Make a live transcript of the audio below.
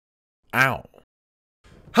Ow.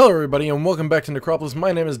 Hello everybody and welcome back to Necropolis.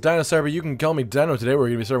 My name is Dynosour, but you can call me Dino. Today we're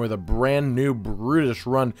going to be starting with a brand new brutish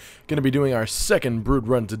run. Going to be doing our second brute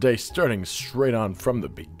run today, starting straight on from the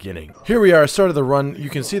beginning. Here we are, start of the run. You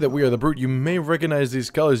can see that we are the brute. You may recognize these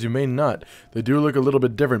colors, you may not. They do look a little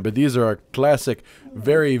bit different, but these are our classic,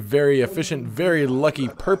 very, very efficient, very lucky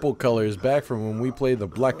purple colors back from when we played the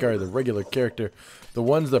Blackguard, the regular character. The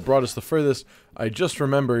ones that brought us the furthest. I just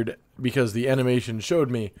remembered, because the animation showed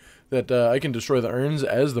me, that I can destroy the urns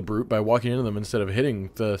as the brute by walking into them instead of hitting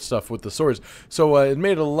the stuff with the swords. So it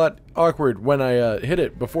made it a lot awkward when I hit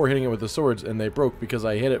it before hitting it with the swords, and they broke because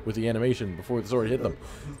I hit it with the animation before the sword hit them.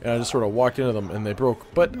 And I just sort of walked into them and they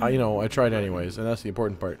broke. But, I tried anyways, and that's the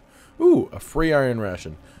important part. Ooh, a free iron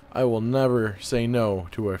ration. I will never say no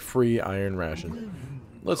to a free iron ration.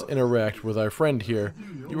 Let's interact with our friend here.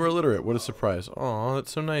 You are illiterate. What a surprise. Aw,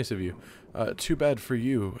 that's so nice of you. Too bad for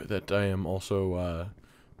you that I am also,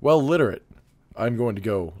 well, literate. I'm going to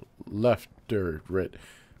go left-rit.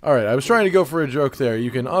 Alright, I was trying to go for a joke there. You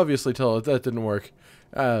can obviously tell that didn't work.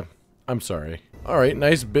 I'm sorry. Alright,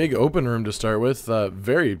 nice big open room to start with.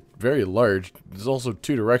 Very, very large. There's also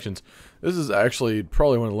two directions. This is actually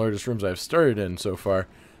probably one of the largest rooms I've started in so far.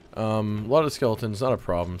 A lot of skeletons, not a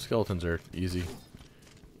problem. Skeletons are easy.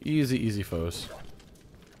 Easy foes.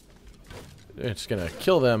 It's gonna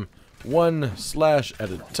kill them one slash at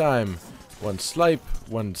a time. One slipe,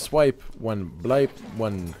 one swipe, one blipe,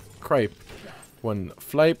 one cripe, one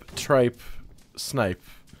flipe, tripe, snipe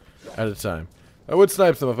at a time. I would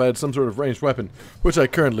snipe them if I had some sort of ranged weapon, which I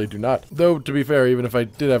currently do not. Though, to be fair, even if I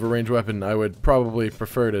did have a ranged weapon, I would probably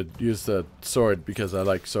prefer to use the sword because I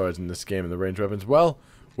like swords in this game and the ranged weapons. Well,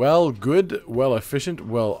 good, well efficient,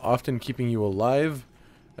 well often keeping you alive,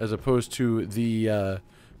 as opposed to the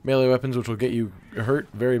melee weapons, which will get you hurt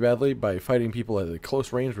very badly by fighting people at a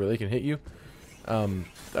close range where they can hit you. I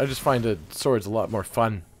just find the swords a lot more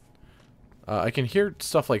fun. I can hear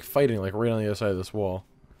stuff like fighting, like right on the other side of this wall.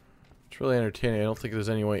 It's really entertaining. I don't think there's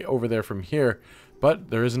any way over there from here, but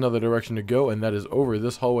there is another direction to go, and that is over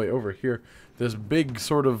this hallway over here. This big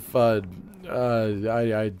sort of, sort of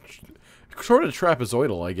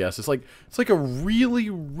trapezoidal, I guess. It's like a really,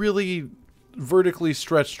 really vertically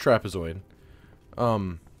stretched trapezoid.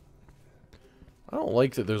 I don't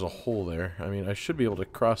like that there's a hole there. I mean, I should be able to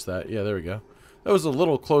cross that. Yeah, there we go. That was a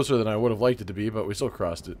little closer than I would have liked it to be, but we still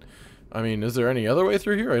crossed it. I mean, is there any other way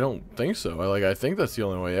through here? I don't think so. I think that's the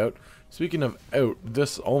only way out. Speaking of out,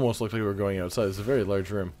 this almost looks like we're going outside. It's a very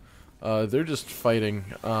large room. They're just fighting.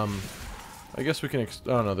 I guess we can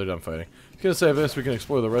oh no, they're done fighting. I was gonna say, I guess we can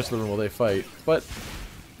explore the rest of the room while they fight, but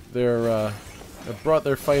they brought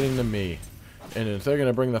their fighting to me. And if they're going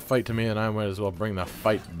to bring the fight to me, then I might as well bring the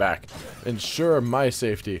fight back. Ensure my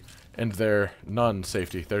safety and their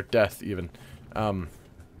non-safety, their death even.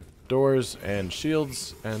 Doors and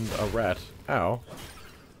shields and a rat. Ow.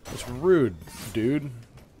 That's rude, dude.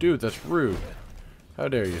 Dude, that's rude. How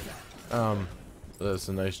dare you. That's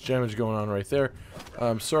a nice damage going on right there.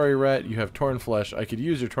 Sorry, rat, you have torn flesh. I could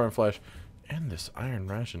use your torn flesh and this iron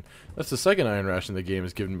ration. That's the second iron ration the game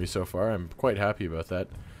has given me so far. I'm quite happy about that.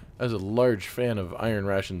 As a large fan of iron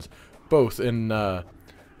rations, both in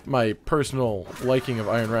my personal liking of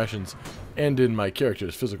iron rations and in my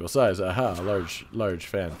character's physical size. Aha, large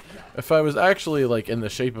fan. If I was actually like in the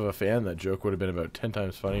shape of a fan, that joke would have been about 10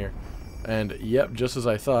 times funnier. And yep, just as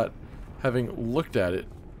I thought, having looked at it,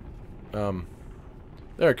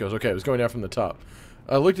 there it goes. Okay, it was going down from the top.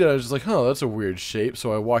 I looked at it, I was just like, huh, that's a weird shape.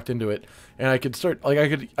 So I walked into it, and I could start, like,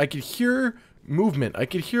 I could hear movement. I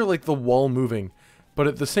could hear like the wall moving. But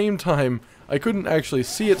at the same time, I couldn't actually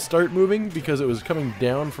see it start moving because it was coming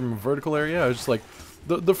down from a vertical area. I was just like,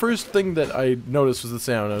 the first thing that I noticed was the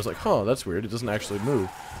sound. I was like, huh, that's weird. It doesn't actually move.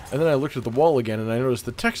 And then I looked at the wall again and I noticed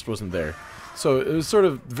the text wasn't there. So it was sort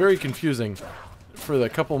of very confusing for the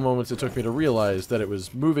couple moments it took me to realize that it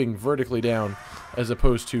was moving vertically down as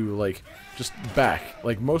opposed to, like, just back.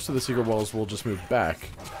 Like, most of the secret walls will just move back,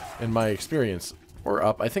 in my experience. Or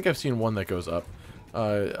up. I think I've seen one that goes up.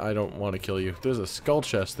 I don't want to kill you. There's a skull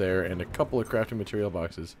chest there and a couple of crafting material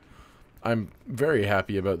boxes. I'm very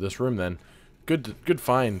happy about this room then. Good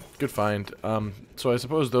find. So I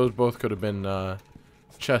suppose those both could have been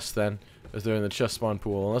chests then, as they're in the chest spawn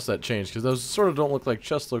pool, unless that changed, because those sort of don't look like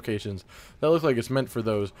chest locations. That look like it's meant for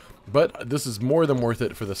those. But this is more than worth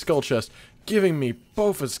it for the skull chest, giving me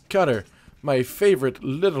Bofus Cutter, my favorite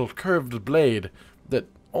little curved blade that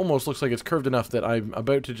almost looks like it's curved enough that I'm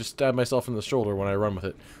about to just stab myself in the shoulder when I run with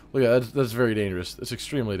it. Look at that, that's very dangerous. It's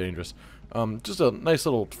extremely dangerous. Just a nice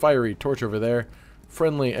little fiery torch over there.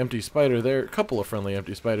 Friendly empty spider there. A couple of friendly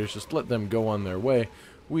empty spiders. Just let them go on their way.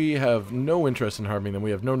 We have no interest in harming them.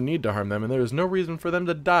 We have no need to harm them, and there is no reason for them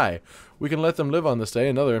to die. We can let them live on this day,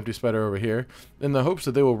 another empty spider over here, in the hopes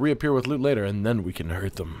that they will reappear with loot later, and then we can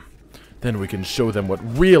hurt them. Then we can show them what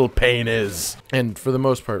real pain is. And for the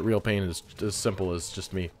most part, real pain is as simple as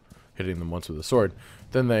just me hitting them once with a sword.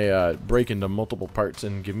 Then they break into multiple parts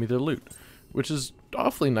and give me their loot, which is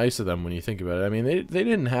awfully nice of them when you think about it. I mean, they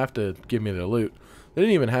didn't have to give me their loot. They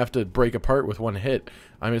didn't even have to break apart with one hit.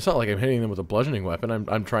 I mean, it's not like I'm hitting them with a bludgeoning weapon.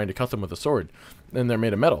 I'm trying to cut them with a sword, and they're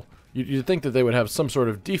made of metal. You'd think that they would have some sort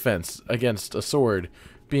of defense against a sword,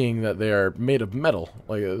 being that they are made of metal.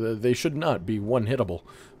 Like, they should not be one-hittable.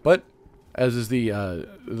 But, as is the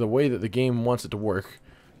way that the game wants it to work,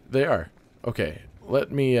 they are. Okay, let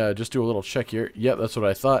me just do a little check here. Yep, that's what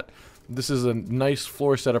I thought. This is a nice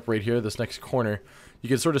floor setup right here, this next corner. You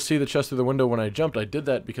can sort of see the chest through the window when I jumped. I did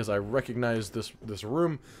that because I recognized this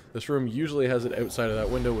room. This room usually has it outside of that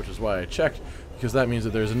window, which is why I checked, because that means that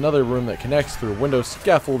there's another room that connects through window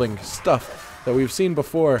scaffolding stuff that we've seen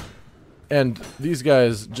before. And these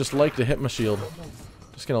guys just like to hit my shield.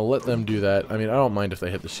 Just gonna let them do that. I mean, I don't mind if they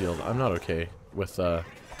hit the shield. I'm not okay with them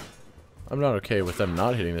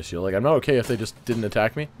not hitting the shield. Like, I'm not okay if they just didn't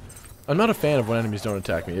attack me. I'm not a fan of when enemies don't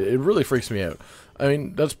attack me. It really freaks me out. I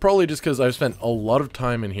mean, that's probably just because I've spent a lot of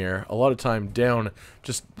time in here, a lot of time down,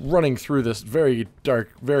 just running through this very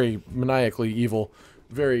dark, very maniacally evil,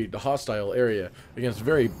 very hostile area against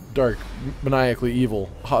very dark, maniacally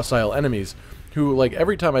evil, hostile enemies who, like,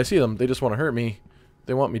 every time I see them, they just want to hurt me.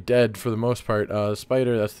 They want me dead for the most part.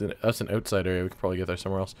 Spider, that's an outside area. We could probably get there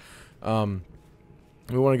somewhere else.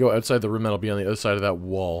 We want to go outside the room that'll be on the other side of that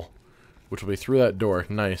wall, which will be through that door.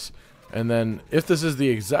 Nice. And then, if this is the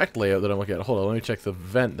exact layout that I'm looking at, hold on, let me check the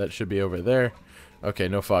vent that should be over there. Okay,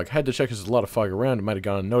 no fog. Had to check because there's a lot of fog around. It might have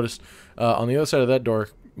gone unnoticed. On the other side of that door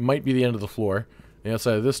might be the end of the floor. The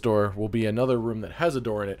outside of this door will be another room that has a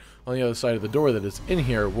door in it. On the other side of the door that is in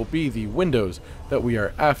here will be the windows that we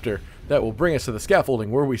are after. That will bring us to the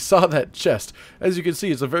scaffolding where we saw that chest. As you can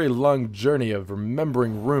see, it's a very long journey of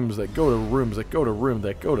remembering rooms that go to rooms that go to rooms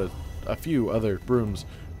that go to a few other rooms,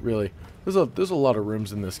 really. There's a lot of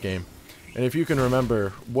rooms in this game. And if you can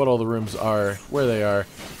remember what all the rooms are, where they are,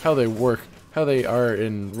 how they work, how they are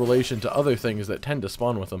in relation to other things that tend to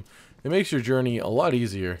spawn with them, it makes your journey a lot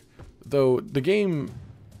easier. Though the game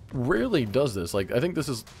rarely does this. Like, I think this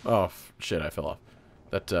is... Oh, shit, I fell off.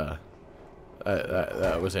 That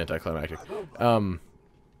was anticlimactic. The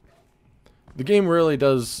game rarely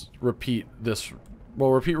does repeat this...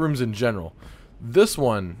 Well, repeat rooms in general. This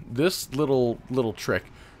one, this little trick,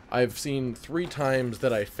 I've seen 3 times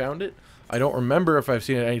that I found it. I don't remember if I've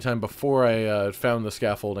seen it any time before I found the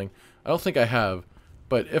scaffolding. I don't think I have,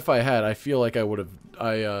 but if I had, I feel like I would have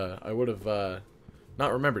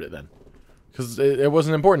not remembered it then, because it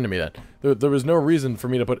wasn't important to me then. There was no reason for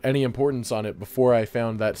me to put any importance on it before I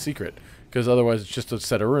found that secret, because otherwise it's just a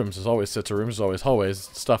set of rooms. There's always sets of rooms, there's always hallways.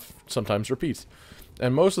 Stuff sometimes repeats,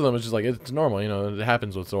 and most of them is just like, it's normal, you know, it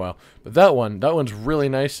happens once in a while. But that one's really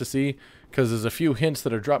nice to see, because there's a few hints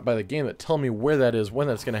that are dropped by the game that tell me where that is, when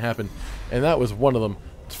that's going to happen, and that was one of them.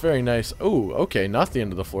 It's very nice. Oh, okay, not the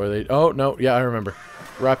end of the floor. Oh, no, yeah, I remember.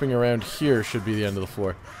 Wrapping around here should be the end of the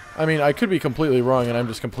floor. I mean, I could be completely wrong, and I'm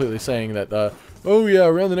just completely saying that, oh yeah,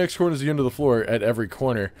 around the next corner is the end of the floor at every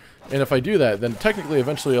corner. And if I do that, then technically,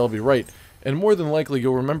 eventually, I'll be right. And more than likely,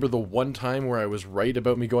 you'll remember the one time where I was right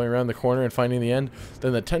about me going around the corner and finding the end,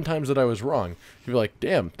 than the 10 times that I was wrong. You'll be like,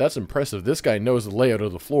 damn, that's impressive. This guy knows the layout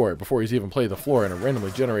of the floor before he's even played the floor in a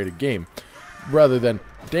randomly generated game. Rather than,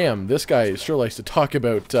 damn, this guy sure likes to talk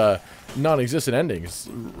about non-existent endings,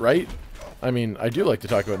 right? I mean, I do like to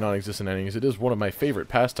talk about non-existent endings. It is one of my favorite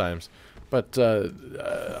pastimes. But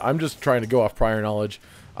I'm just trying to go off prior knowledge.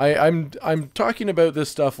 I'm talking about this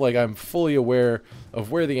stuff like I'm fully aware of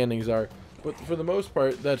where the endings are. But for the most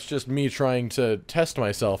part, that's just me trying to test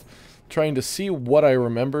myself. Trying to see what I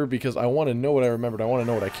remember, because I want to know what I remembered. I want to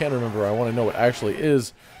know what I can remember. I want to know what actually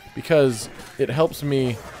is, because it helps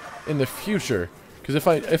me in the future. Because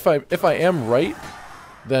if I am right,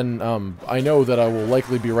 then I know that I will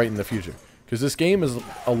likely be right in the future. Because this game is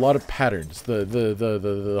a lot of patterns.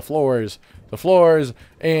 The floors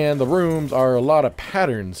and the rooms are a lot of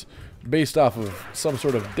patterns based off of some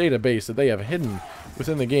sort of database that they have hidden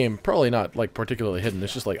within the game. Probably not like particularly hidden.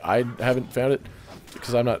 It's just like I haven't found it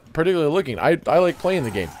because I'm not particularly looking. I like playing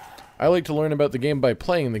the game. I like to learn about the game by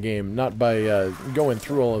playing the game, not by going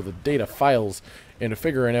through all of the data files and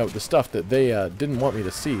figuring out the stuff that they didn't want me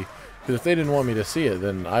to see. Because Because if they didn't want me to see it,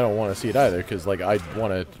 then I don't want to see it either. Because, like, I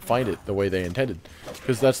want to find it the way they intended.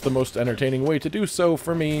 Because that's the most entertaining way to do so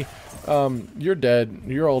for me. You're dead.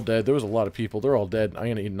 You're all dead. There was a lot of people. They're all dead. I'm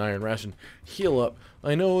going to eat an iron ration. Heal up.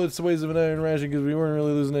 I know it's a waste of an iron ration because we weren't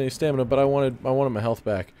really losing any stamina, but I wanted my health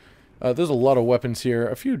back. There's a lot of weapons here.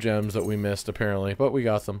 A few gems that we missed, apparently, but we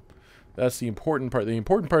got them. That's the important part. The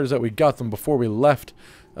important part is that we got them before we left.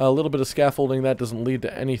 A little bit of scaffolding, that doesn't lead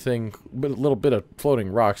to anything. But a little bit of floating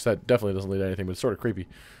rocks, that definitely doesn't lead to anything, but it's sort of creepy.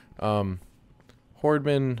 Hordman,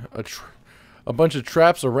 a bunch of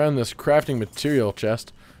traps around this crafting material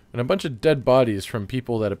chest, and a bunch of dead bodies from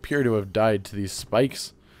people that appear to have died to these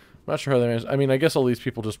spikes. I'm not sure how they managed. I mean, I guess all these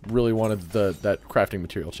people just really wanted that crafting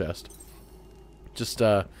material chest. Just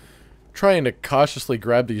trying to cautiously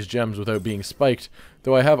grab these gems without being spiked,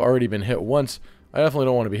 though I have already been hit once. I definitely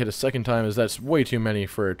don't want to be hit a second time, as that's way too many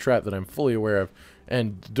for a trap that I'm fully aware of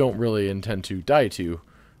and don't really intend to die to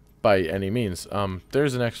by any means.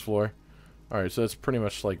 There's the next floor. Alright, so that's pretty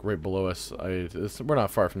much like right below us. We're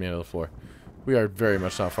not far from the end of the floor. We are very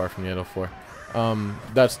much not far from the end of the floor.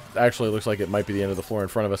 That's actually looks like it might be the end of the floor in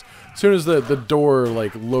front of us. As soon as the door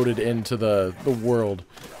like loaded into the world,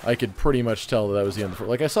 I could pretty much tell that was the end of the floor.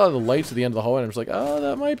 Like I saw the lights at the end of the hallway and I was like, oh,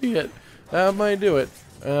 that might be it. That might do it.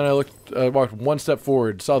 And I walked one step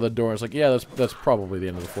forward, saw the door, and I was like, yeah, that's probably the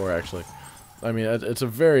end of the floor, actually. I mean, it's a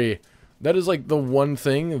very... That is, like, the one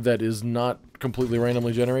thing that is not completely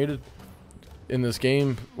randomly generated in this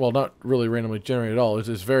game. Well, not really randomly generated at all. It's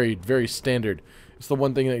just very, very standard. It's the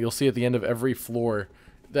one thing that you'll see at the end of every floor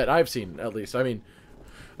that I've seen, at least. I mean,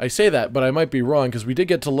 I say that, but I might be wrong, because we did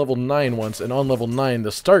get to level 9 once, and on level 9,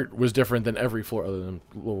 the start was different than every floor, other than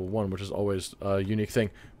level 1, which is always a unique thing.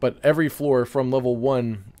 But every floor from level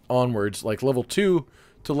 1 onwards, like level 2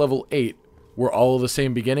 to level 8, were all the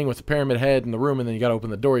same beginning, with the pyramid head in the room, and then you gotta open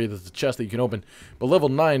the door, there's the chest that you can open. But level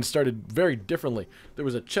 9 started very differently. There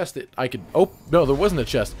was a chest that I could open. No, there wasn't a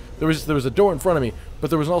chest. There was a door in front of me, but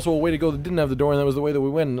there was also a way to go that didn't have the door, and that was the way that we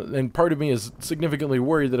went. And part of me is significantly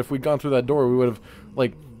worried that if we'd gone through that door, we would have,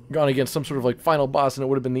 like, gone against some sort of like final boss, and it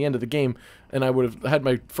would have been the end of the game, and I would have had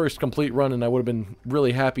my first complete run, and I would have been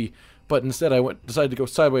really happy. But instead, I decided to go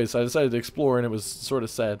sideways. I decided to explore, and it was sort of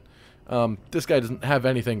sad. This guy doesn't have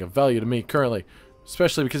anything of value to me currently,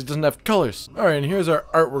 especially because he doesn't have colors. Alright, and here's our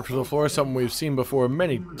artwork for the floor, something we've seen before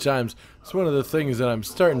many times. It's one of the things that I'm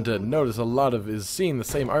starting to notice a lot of, is seeing the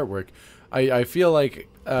same artwork. I feel like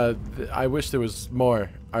I wish there was more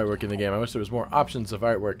artwork in the game. I wish there was more options of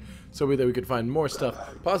artwork, so that we could find more stuff,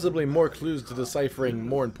 possibly more clues to deciphering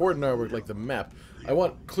more important artwork like the map. I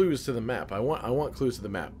want clues to the map. I want clues to the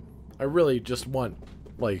map. I really just want,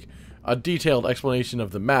 like, a detailed explanation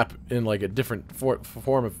of the map in, like, a different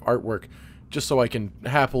form of artwork, just so I can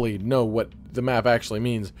happily know what the map actually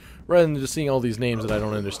means, rather than just seeing all these names that I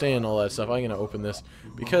don't understand, all that stuff. I'm gonna open this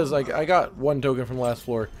because I got one token from the last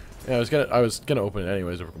floor, and I was gonna open it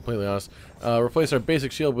anyways, if we're completely honest. Replace our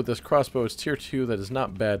basic shield with this crossbow. It's tier 2. That is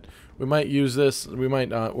not bad. We might use this. We might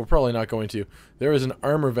not. We're probably not going to. There is an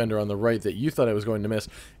armor vendor on the right that you thought I was going to miss,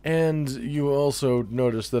 and you also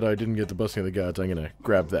noticed that I didn't get the Blessing of the Gods. I'm gonna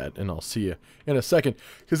grab that, and I'll see you in a second,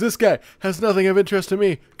 because this guy has nothing of interest to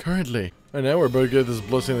me currently. And now we're about to get this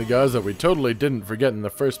Blessing of the Gods that we totally didn't forget in the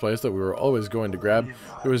first place, that we were always going to grab.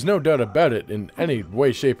 There was no doubt about it in any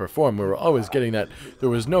way, shape, or form. We were always getting that. There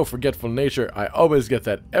was no forgetful nature. I always get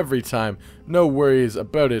that every time. No worries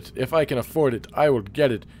about it. If I can afford it, I will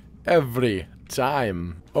get it every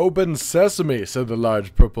time. Open sesame, said the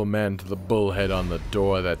large purple man to the bullhead on the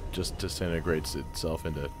door that just disintegrates itself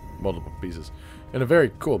into multiple pieces. In a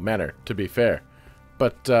very cool manner, to be fair.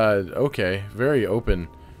 But, okay, very open.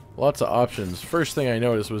 Lots of options. First thing I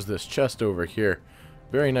noticed was this chest over here.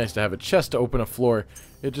 Very nice to have a chest to open a floor.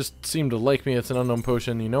 It just seemed to like me. It's an unknown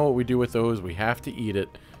potion. You know what we do with those? We have to eat it.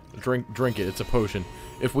 Drink it. It's a potion.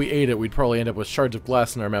 If we ate it, we'd probably end up with shards of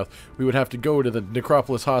glass in our mouth. We would have to go to the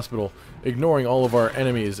Necropolis hospital, ignoring all of our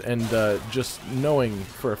enemies, and just knowing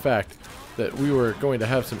for a fact that we were going to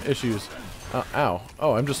have some issues. Ow.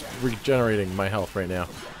 Oh, I'm just regenerating my health right now.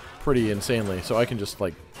 Pretty insanely. So I can just,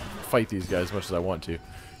 like, fight these guys as much as I want to.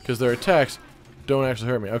 Because their attacks don't actually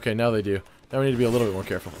hurt me. Okay, now they do. Now we need to be a little bit more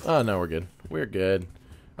careful. Oh, no, we're good. We're good.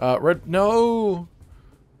 Red... No!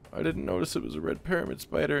 I didn't notice it was a red pyramid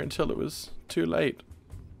spider until it was too late.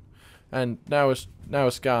 And now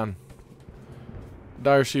it's gone.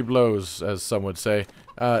 There she blows, as some would say.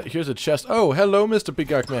 Here's a chest. Oh, hello, Mr.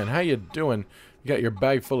 Peacock Man. How you doing? You got your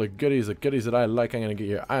bag full of goodies, the goodies that I like. I'm going to get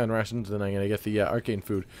your iron rations, then I'm going to get the arcane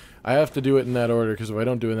food. I have to do it in that order, because if I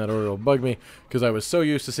don't do it in that order, it'll bug me, because I was so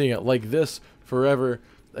used to seeing it like this forever,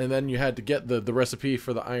 and then you had to get the recipe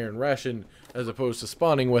for the iron ration, as opposed to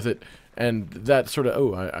spawning with it, And that sort of...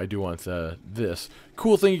 Oh, I do want this.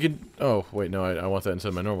 Cool thing you can... Oh, wait, no, I want that instead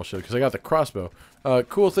of my normal shield, because I got the crossbow.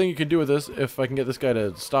 Cool thing you can do with this, if I can get this guy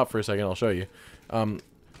to stop for a second, I'll show you.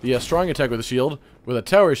 The strong attack with a shield, with a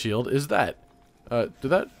tower shield, is that. Did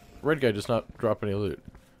that red guy just not drop any loot?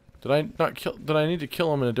 Did I not kill... Did I need to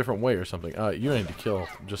kill him in a different way or something? You need to kill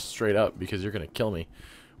just straight up, because you're going to kill me.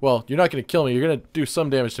 Well, you're not going to kill me, you're going to do some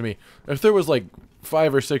damage to me. If there was like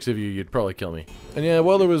 5 or 6 of you, you'd probably kill me. And yeah,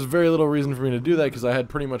 well, there was very little reason for me to do that, because I had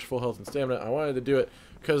pretty much full health and stamina. I wanted to do it,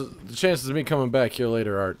 because the chances of me coming back here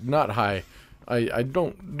later are not high. I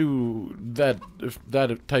don't do that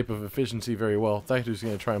type of efficiency very well. That dude's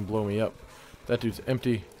going to try and blow me up. That dude's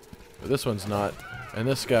empty, but this one's not. And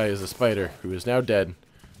this guy is a spider, who is now dead.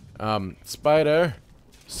 Spider,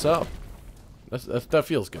 sup? That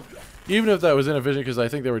feels good. Even if that was inefficient, because I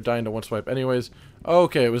think they were dying to one swipe anyways.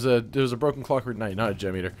 Okay, it was a broken clockwork knight, not a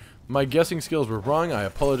gem eater. My guessing skills were wrong, I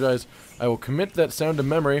apologize. I will commit that sound to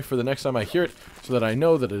memory for the next time I hear it, so that I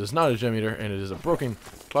know that it is not a gem eater, and it is a broken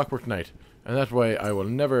clockwork knight. And that way I will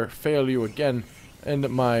never fail you again, and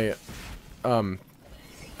my,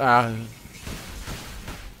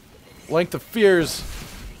 length of fears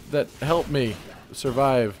that help me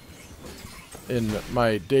survive in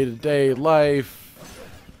my day-to-day life.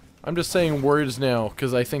 I'm just saying words now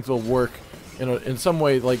because I think they'll work in some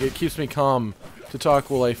way. Like, it keeps me calm to talk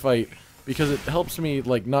while I fight, because it helps me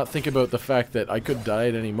like not think about the fact that I could die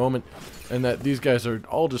at any moment, and that these guys are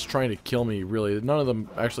all just trying to kill me. Really, none of them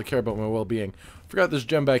actually care about my well-being. Forgot this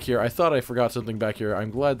gem back here. I thought I forgot something back here.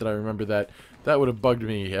 I'm glad that I remembered that. That would have bugged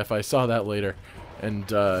me if I saw that later and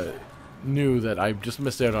knew that I just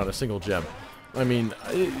missed out on a single gem. I mean,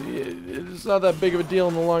 it's not that big of a deal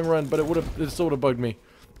in the long run, but it still would have bugged me.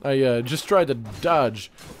 I just tried to dodge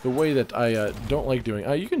the way that I don't like doing.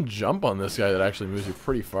 You can jump on this guy that actually moves you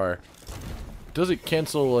pretty far. Does it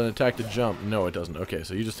cancel an attack to jump? No, it doesn't. Okay,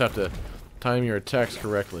 so you just have to time your attacks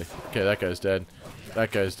correctly. Okay, that guy's dead.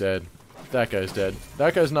 That guy's dead. That guy's dead.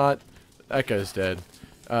 That guy's not. That guy's dead.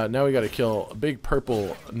 Now we gotta kill a big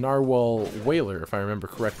purple narwhal whaler, if I remember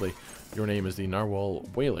correctly. Your name is the narwhal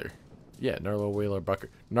whaler. Yeah, narwhal whaler bucker.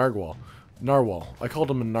 Narwhal. Narwhal. I called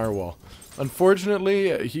him a narwhal.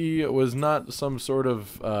 Unfortunately, he was not some sort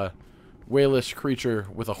of whalish creature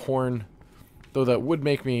with a horn, though that would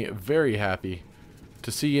make me very happy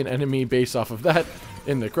to see an enemy base off of that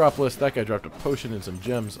in Necropolis. That guy dropped a potion and some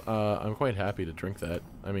gems. I'm quite happy to drink that.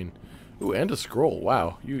 I mean, ooh, and a scroll.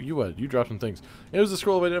 Wow, you dropped some things. And it was a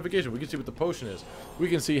scroll of identification. We can see what the potion is. We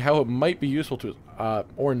can see how it might be useful to us,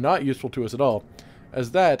 or not useful to us at all,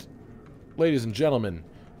 as that, ladies and gentlemen,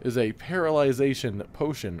 is a paralyzation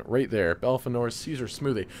potion right there. Balfanor's Caesar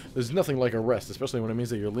Smoothie. There's nothing like a rest, especially when it means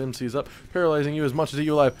that your limb seize up, paralyzing you as much as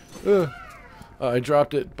you alive. I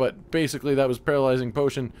dropped it, but basically that was paralyzing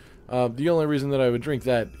potion. The only reason that I would drink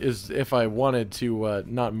that is if I wanted to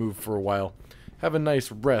not move for a while. Have a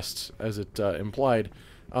nice rest, as it implied.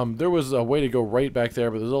 There was a way to go right back there,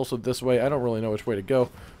 but there's also this way. I don't really know which way to go.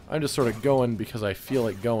 I'm just sort of going because I feel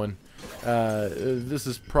like going. This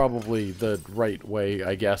is probably the right way,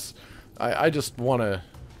 I guess. I just wanna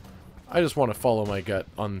follow my gut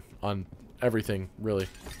on everything, really.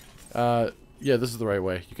 Yeah, this is the right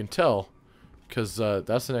way. You can tell, because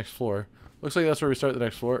that's the next floor. Looks like that's where we start the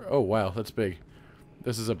next floor. Oh wow, that's big.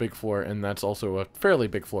 This is a big floor, and that's also a fairly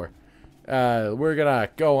big floor. We're gonna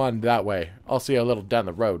go on that way. I'll see you a little down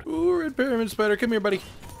the road. Ooh, red pyramid spider, come here, buddy.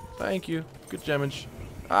 Thank you. Good damage.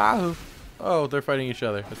 Ah. Oh, they're fighting each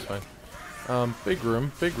other. That's fine. Big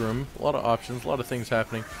room, a lot of options, a lot of things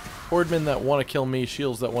happening. Hordemen that want to kill me,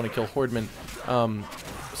 shields that want to kill Hordemen.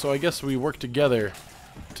 So I guess we work together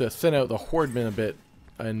to thin out the Hordemen a bit.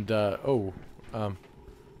 And, is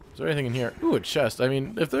there anything in here? Ooh, a chest. I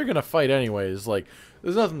mean, if they're gonna fight anyways, like,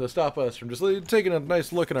 there's nothing to stop us from just taking a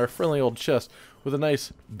nice look at our friendly old chest with a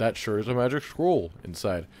nice, that sure is a magic scroll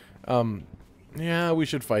inside. Yeah, we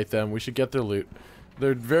should fight them. We should get their loot.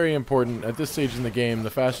 They're very important at this stage in the game. The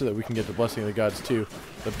faster that we can get the Blessing of the Gods too,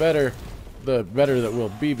 the better that we'll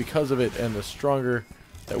be because of it, and the stronger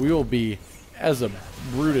that we will be as a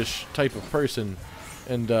brutish type of person.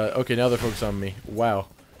 And okay, now they're focused on me. Wow,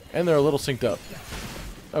 and they're a little synced up.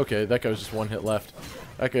 Okay, that guy was just one hit left.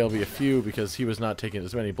 That guy will be a few because he was not taking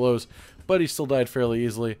as many blows, but he still died fairly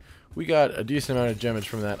easily. We got a decent amount of damage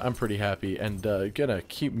from that. I'm pretty happy, and gonna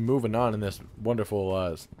keep moving on in this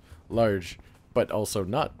wonderful large, but also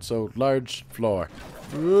not so large floor.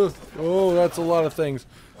 Oh, that's a lot of things.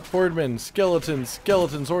 Hordemen, skeletons,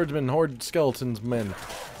 hordemen, horde skeletons, men.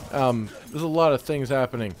 There's a lot of things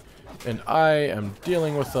happening, and I am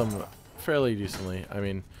dealing with them fairly decently. I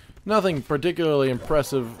mean, nothing particularly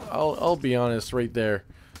impressive. I'll be honest right there.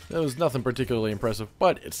 That was nothing particularly impressive,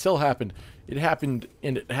 but it still happened. It happened,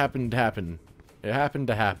 and it happened to happen. It happened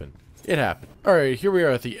to happen. It happened. Alright, here we are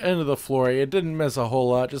at the end of the floor. It didn't miss a whole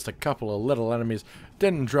lot, just a couple of little enemies.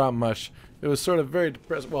 Didn't drop much. It was sort of very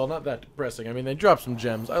depressing. Well, not that depressing. I mean, they dropped some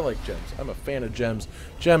gems. I like gems. I'm a fan of gems.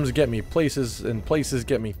 Gems get me places, and places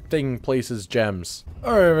get me places, gems.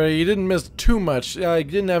 Alright, everybody, you didn't miss too much. You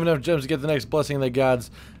didn't have enough gems to get the next blessing of the gods.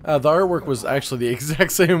 The artwork was actually the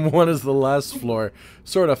exact same one as the last floor.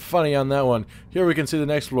 Sort of funny on that one. Here we can see the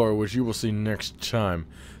next floor, which you will see next time.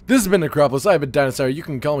 This has been Necropolis. I've been Dynosour. You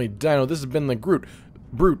can call me Dino. This has been the Groot.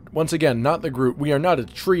 Brute. Once again, not the Groot. We are not a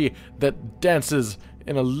tree that dances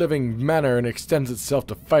in a living manner and extends itself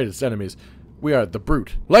to fight its enemies. We are the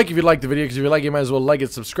Brute. Like if you like the video, because if you like it, you might as well like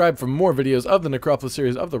it. Subscribe for more videos of the Necropolis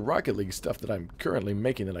series, of the Rocket League stuff that I'm currently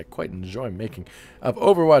making, that I quite enjoy making, of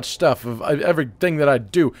Overwatch stuff, of everything that I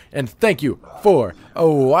do. And thank you for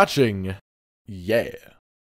watching. Yeah.